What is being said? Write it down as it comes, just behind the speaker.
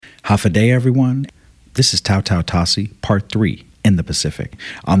Half a day, everyone. This is Taotao Tåsi, Part 3, in the Pacific,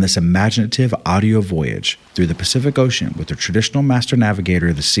 on this imaginative audio voyage through the Pacific Ocean with the traditional master navigator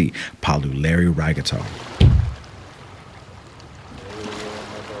of the sea, Palu Larry Raigato.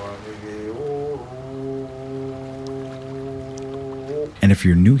 And if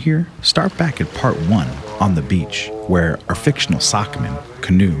you're new here, start back at Part 1, on the beach, where our fictional sockman,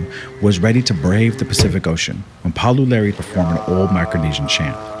 Canoe, was ready to brave the Pacific Ocean when Palu Larry performed an old Micronesian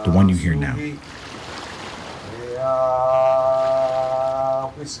chant, the one you hear now.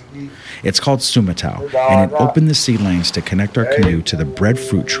 It's called Sumatao, and it opened the sea lanes to connect our canoe to the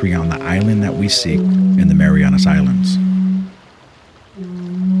breadfruit tree on the island that we seek in the Marianas Islands.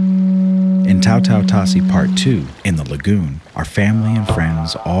 In Taotao Tåsi Part 2, in the lagoon, our family and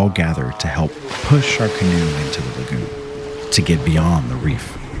friends all gather to help push our canoe into the lagoon, to get beyond the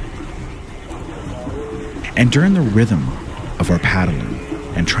reef. And during the rhythm of our paddling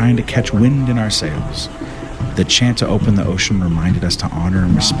and trying to catch wind in our sails, the chant to open the ocean reminded us to honor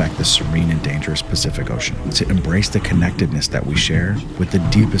and respect the serene and dangerous Pacific Ocean, to embrace the connectedness that we share with the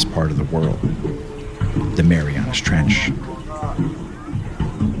deepest part of the world, the Marianas Trench.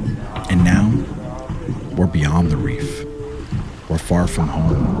 And now, we're beyond the reef. We're far from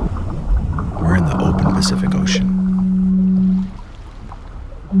home. We're in the open Pacific Ocean.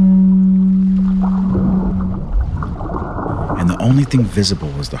 And the only thing visible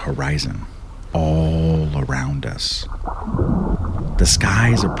was the horizon, all around us. The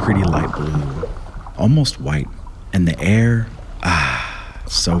skies are pretty light blue, almost white, and the air,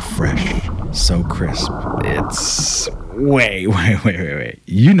 so fresh, so crisp. It's wait.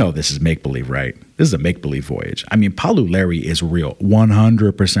 You know this is make-believe, right? This is a make-believe voyage. I mean, Palu Larry is real,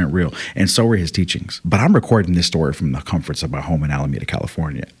 100% real, and so are his teachings. But I'm recording this story from the comforts of my home in Alameda,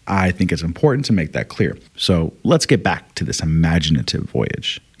 California. I think it's important to make that clear. So let's get back to this imaginative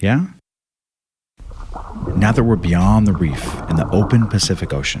voyage, yeah? Now that we're beyond the reef in the open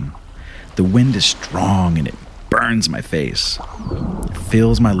Pacific Ocean, the wind is strong and it burns my face. It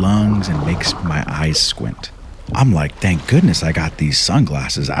fills my lungs and makes my eyes squint. I'm like, thank goodness I got these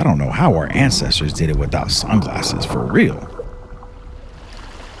sunglasses. I don't know how our ancestors did it without sunglasses, for real.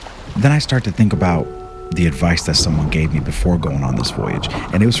 Then I start to think about the advice that someone gave me before going on this voyage,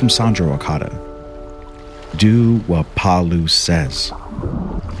 and it was from Sandro Okada. Do what Palu says.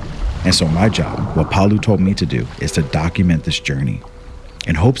 And so my job, what Palu told me to do, is to document this journey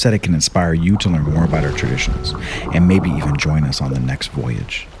in hopes that it can inspire you to learn more about our traditions and maybe even join us on the next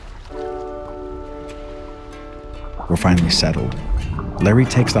voyage. We're finally settled. Larry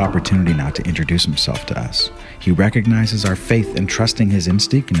takes the opportunity now to introduce himself to us. He recognizes our faith in trusting his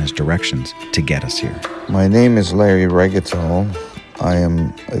instinct and his directions to get us here. My name is Larry Raigato. I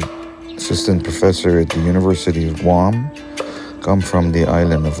am an assistant professor at the University of Guam. Come from the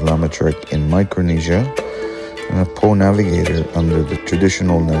island of Lamatrek in Micronesia, and a po-navigator under the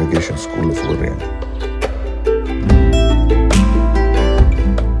traditional navigation school of Korea.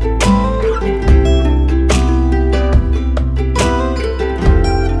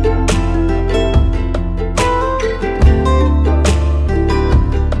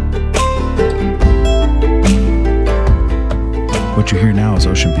 What you hear now is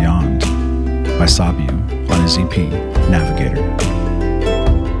Ocean Beyond by Sabiu on his EP, Navigator.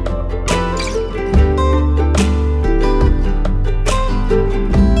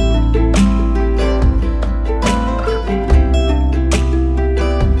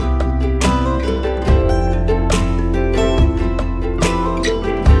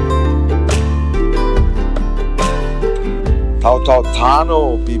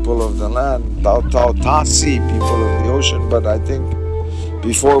 Taotao, people of the land, Taotao Tåsi, people of the ocean, but I think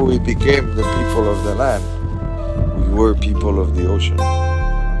before we became the people of the land, we were people of the ocean.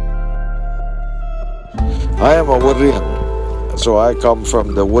 I am a Wurrian, so I come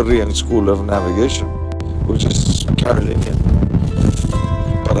from the Wurrian school of navigation, which is Carolinian.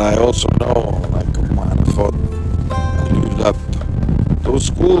 But I also know, like Manafort and Lulap, those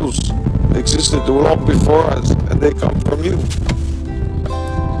schools existed long before us, and they come from you.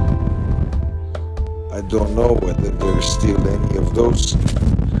 I don't know whether there's still any of those in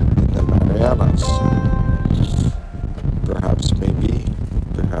the Marianas. Perhaps maybe,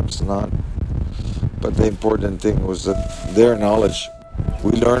 perhaps not. But the important thing was that their knowledge,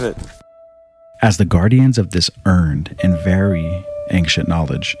 we learn it. As the guardians of this earned and very ancient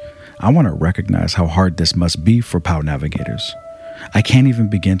knowledge, I want to recognize how hard this must be for POW navigators. I can't even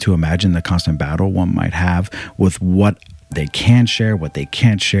begin to imagine the constant battle one might have with what they can share, what they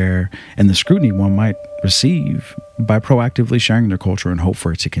can't share, and the scrutiny one might receive by proactively sharing their culture and hope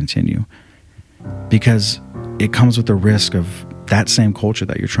for it to continue. Because it comes with the risk of that same culture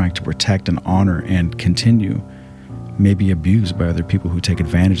that you're trying to protect and honor and continue may be abused by other people who take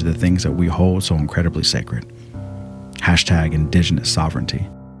advantage of the things that we hold so incredibly sacred. Hashtag indigenous sovereignty.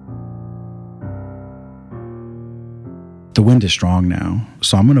 The wind is strong now,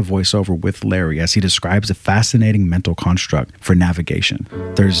 so I'm going to voice over with Larry as he describes a fascinating mental construct for navigation.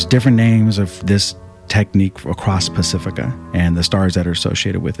 There's different names of this technique across Pacifica and the stars that are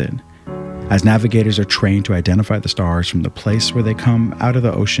associated with it. As navigators are trained to identify the stars from the place where they come out of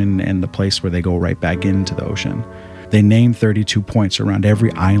the ocean and the place where they go right back into the ocean. They name 32 points around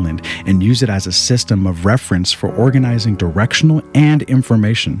every island and use it as a system of reference for organizing directional and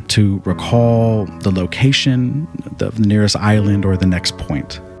information to recall the location, the nearest island, or the next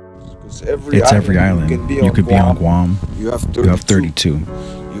point. It's every island. You could be on Guam. You have 32.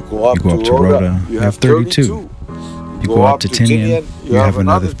 You go up to Rota. You have 32. You go up to Tinian. You have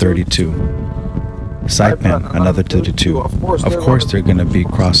another 32. Saipan, another 32. Of course, there are going to be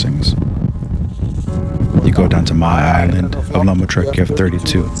crossings. You go down to my island of Lamatrek, you have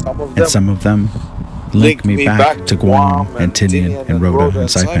 32. And some of them link me back to Guam and Tinian and Rota and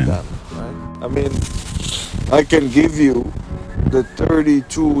Saipan. I mean, I can give you the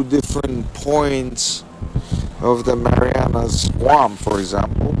 32 different points of the Marianas. Guam, for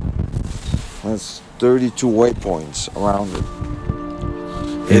example, has 32 waypoints around it.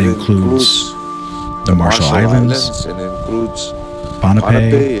 It includes the Marshall Islands, it includes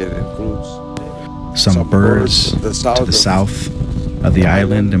Ponape, it includes some birds to the south of the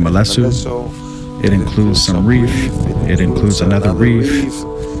island in Malesu. It includes some reef. It includes another reef.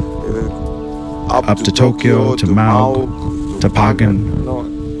 Up to Tokyo, to Maug, to Pagan.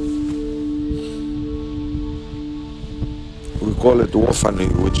 We call it Wofani,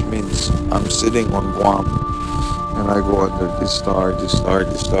 which means I'm sitting on Guam and I go under this star, this star,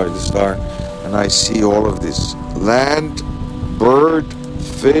 this star, this star, and I see all of this land, bird,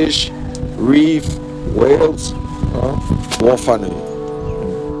 fish, reef, whales, Wofani,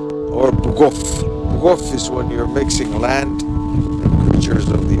 or Bugof. Bugof is when you're mixing land and creatures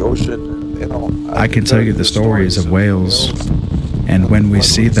of the ocean. You know, I can tell you the stories of whales, and when we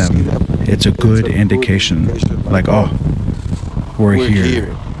see them, it's a good indication. Like, oh, we're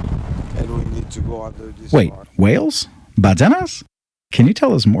here. And we need to go under this. Wait, whales? Ballenas? Can you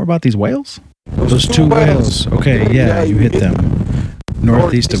tell us more about these whales? Those two whales. Okay, yeah, you hit them.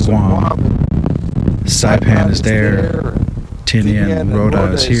 Northeast of Guam. Saipan is there. Tinian and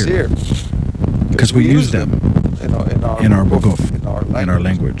Rota is here. Because we use them in our Boguf, in our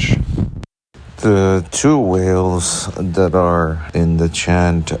language. The two whales that are in the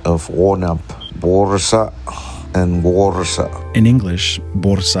chant of Onap, Borsa and Warsa. In English,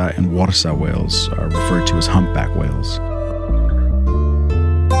 Borsa and Warsa whales are referred to as humpback whales.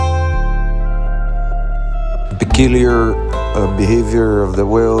 Peculiar behavior of the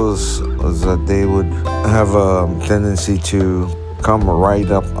whales was that they would have a tendency to come right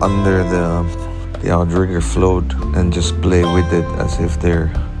up under the outrigger float and just play with it as if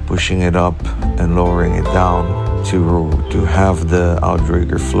they're pushing it up and lowering it down to have the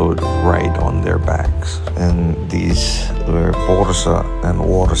outrigger float right on their backs. And these were Borsa and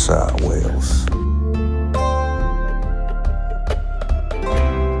Warsa whales.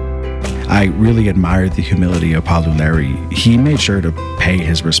 I really admired the humility of Palu Larry. He made sure to pay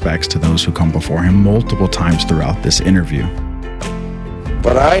his respects to those who come before him multiple times throughout this interview.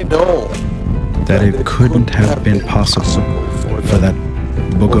 But I know that it couldn't have been possible for that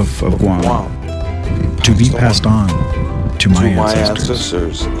Boguf of Guam to be passed on to my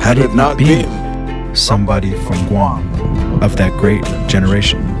ancestors had it not been somebody from Guam of that great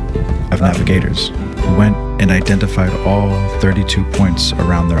generation of navigators who went and identified all 32 points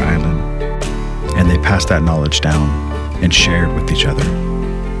around their island. And they passed that knowledge down and shared with each other.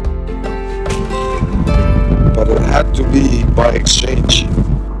 But it had to be by exchange.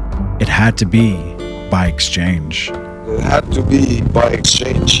 It had to be by exchange. It had to be by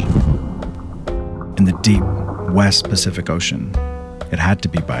exchange. In the deep West Pacific Ocean, it had to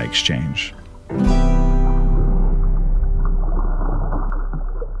be by exchange.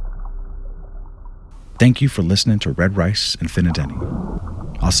 Thank you for listening to Red Rice and Finadeni.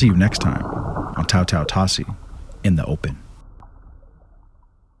 I'll see you next time on Taotao Tåsi in the open.